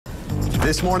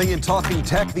This morning in Talking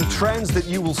Tech, the trends that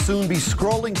you will soon be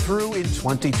scrolling through in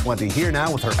 2020. Here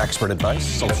now with her expert advice,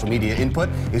 social media input,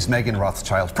 is Megan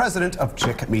Rothschild, president of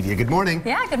Chikmedia. Good morning.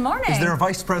 Yeah, good morning. Is there a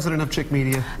vice president of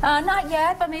Chikmedia? Not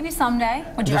yet, but maybe someday.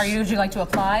 Would you like to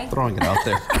apply? Throwing it out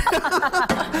there.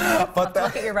 But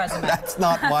look at your resume. That's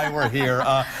not why we're here.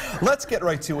 Let's get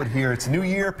right to it here. It's a new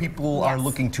year. People are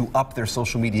looking to up their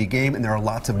social media game, and there are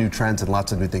lots of new trends and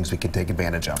lots of new things we can take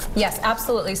advantage of. Yes,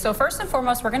 absolutely. So first and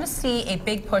foremost, we're going to see a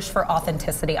big push for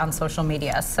authenticity on social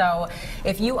media. So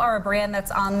if you are a brand that's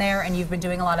on there and you've been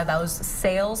doing a lot of those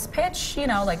sales pitch,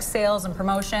 like sales and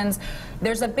promotions,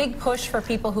 there's a big push for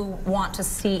people who want to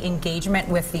see engagement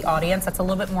with the audience that's a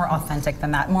little bit more authentic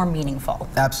than that, more meaningful.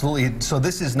 Absolutely. So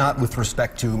this is not with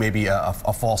respect to maybe a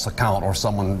false account or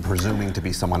someone presuming to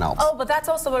be someone else. Oh, but that's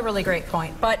also a really great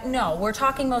point. But no, we're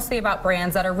talking mostly about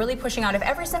brands that are really pushing out. If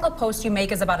every single post you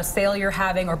make is about a sale you're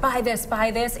having or buy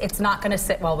this, it's not going to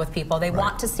sit well with people. They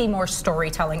want to see more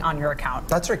storytelling on your account.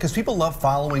 That's right, because people love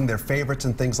following their favorites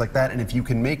and things like that, and if you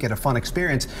can make it a fun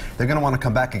experience, they're going to want to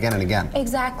come back again and again.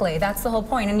 Exactly. That's the whole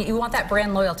point, and you want that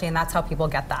brand loyalty, and that's how people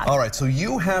get that. All right, so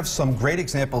you have some great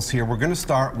examples here. We're going to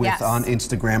start with, on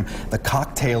Instagram, the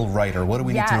Cocktail Writer. What do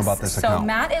we need to know about this account? So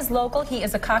Matt is local. He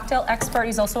is a cocktail expert.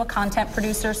 He's also a content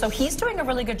producer, so he's doing a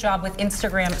really good job with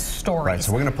Instagram stories. Right,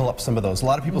 so we're going to pull up some of those. A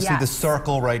lot of people see the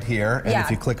circle right here, and if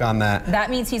you click on that...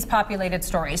 That means he's populated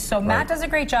stories. So Matt does a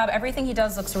great job. Everything he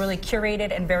does looks really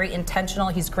curated and very intentional.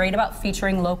 He's great about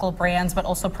featuring local brands, but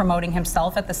also promoting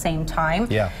himself at the same time.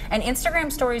 Yeah. And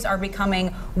Instagram stories are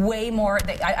becoming way more,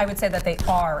 I would say that they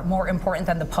are more important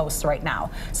than the posts right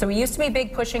now. So we used to be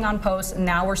big pushing on posts.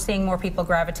 Now we're seeing more people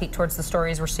gravitate towards the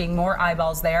stories. We're seeing more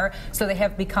eyeballs there. So they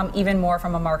have become even more,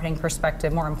 from a marketing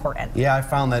perspective, more important. Yeah, I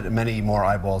found that many more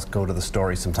eyeballs go to the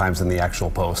story sometimes than the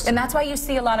actual post. And that's why you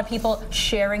see a lot of people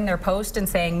sharing their post and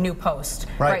saying new post.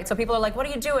 Right. So people are like, what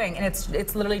are you doing? And it's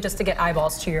literally just to get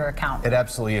eyeballs to your account. It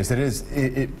absolutely is. It is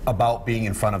about being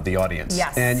in front of the audience.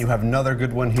 Yes. And you have another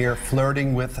good one here,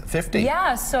 Flirting with 50.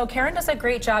 Yeah, so Karen does a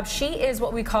great job. She is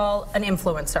what we call an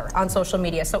influencer on social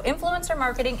media. So influencer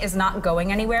marketing is not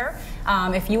going anywhere.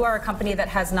 If you are a company that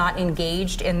has not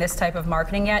engaged in this type of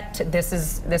marketing yet, this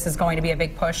is going to be a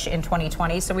big push in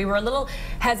 2020. So we were a little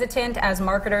hesitant as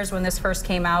marketers when this first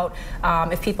came out,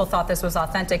 if people thought this was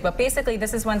authentic. But basically,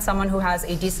 this is when someone who has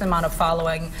a decent amount of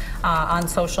following on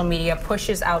social media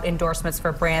pushes out endorsements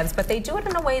for brands, but they do it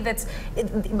in a way that's,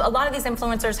 a lot of these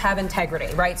influencers have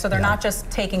integrity, right? So they're not just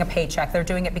taking a paycheck, they're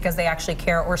doing it because they actually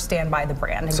care or stand by the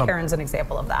brand, and Karen's an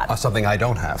example of that. Something I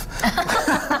don't have.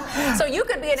 So you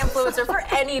could be an influencer for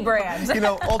any brand.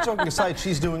 All joking aside,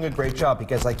 she's doing a great job,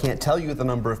 because I can't tell you the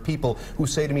number of people who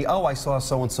say to me, oh, I saw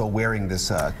so-and-so wearing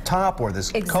this top or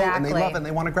this coat, and they love it and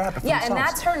they want to grab it for themselves. And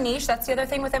that's her niche. That's the other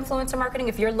thing with influencer marketing.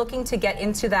 If you're looking to get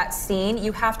into that scene,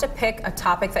 you have to pick a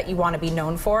topic that you want to be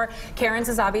known for. Karen's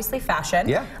is obviously fashion.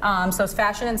 Yeah. So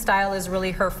fashion and style is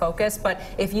really her focus. But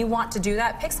if you want to do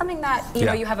that, pick something that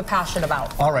you have a passion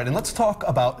about. All right, and let's talk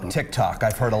about TikTok.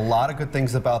 I've heard a lot of good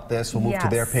things about this. We'll move to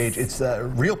their page. It's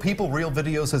real people, real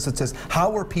videos, as it says.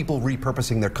 How are people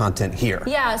repurposing their content here?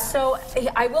 Yeah, so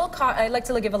I'd like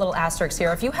to give a little asterisk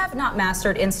here. If you have not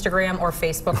mastered Instagram or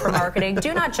Facebook for marketing,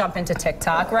 do not jump into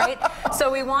TikTok, right?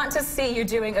 So we want to see you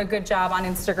doing a good job on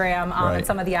Instagram and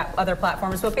some of the other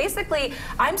platforms. But basically,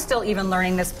 I'm still even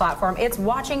learning this platform. It's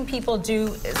watching people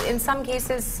do, in some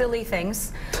cases, silly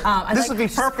things. This would be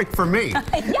perfect for me.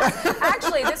 Yes,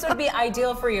 actually, this would be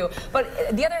ideal for you.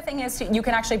 But the other thing is, you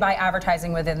can actually buy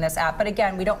advertising within this app. But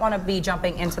again, we don't want to be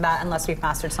jumping into that unless we've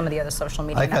mastered some of the other social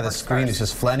media networks. I like how the screen is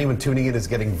just flat. Anyone tuning in is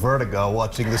getting vertigo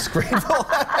watching the screen.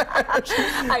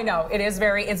 I know, it's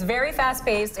very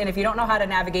fast-paced, and if you don't know how to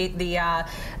navigate the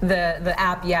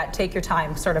app yet, take your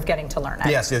time sort of getting to learn it.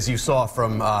 Yes, as you saw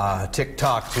from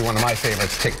TikTok to one of my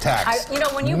favorites, Tic Tacs.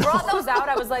 When you brought those out,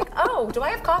 I was like, oh, do I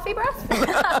have coffee breath?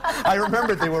 I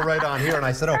remembered they were right on here, and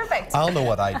I said, oh, perfect. I'll know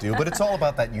what I do. But it's all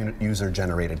about that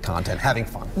user-generated content, having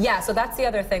fun. Yeah, so that's the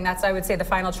other thing. That's, I would say, the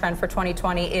final trend for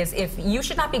 2020 is, if you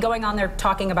should not be going on there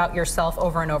talking about yourself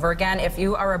over and over again. If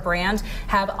you are a brand,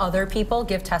 have other people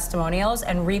give testimonials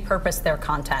and repurpose their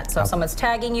content. So if someone's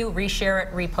tagging you, reshare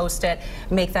it, repost it,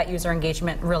 make that user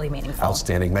engagement really meaningful.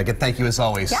 Outstanding, Megan. Thank you as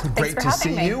always. Yeah, great to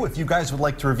see you. If you guys would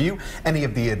like to review any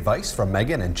of the advice from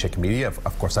Megan and Chikmedia,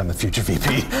 of course I'm the future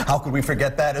VP. How could we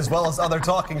forget that? As well as other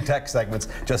Talking Tech segments,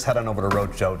 just head on over to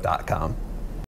RhodeShow.com.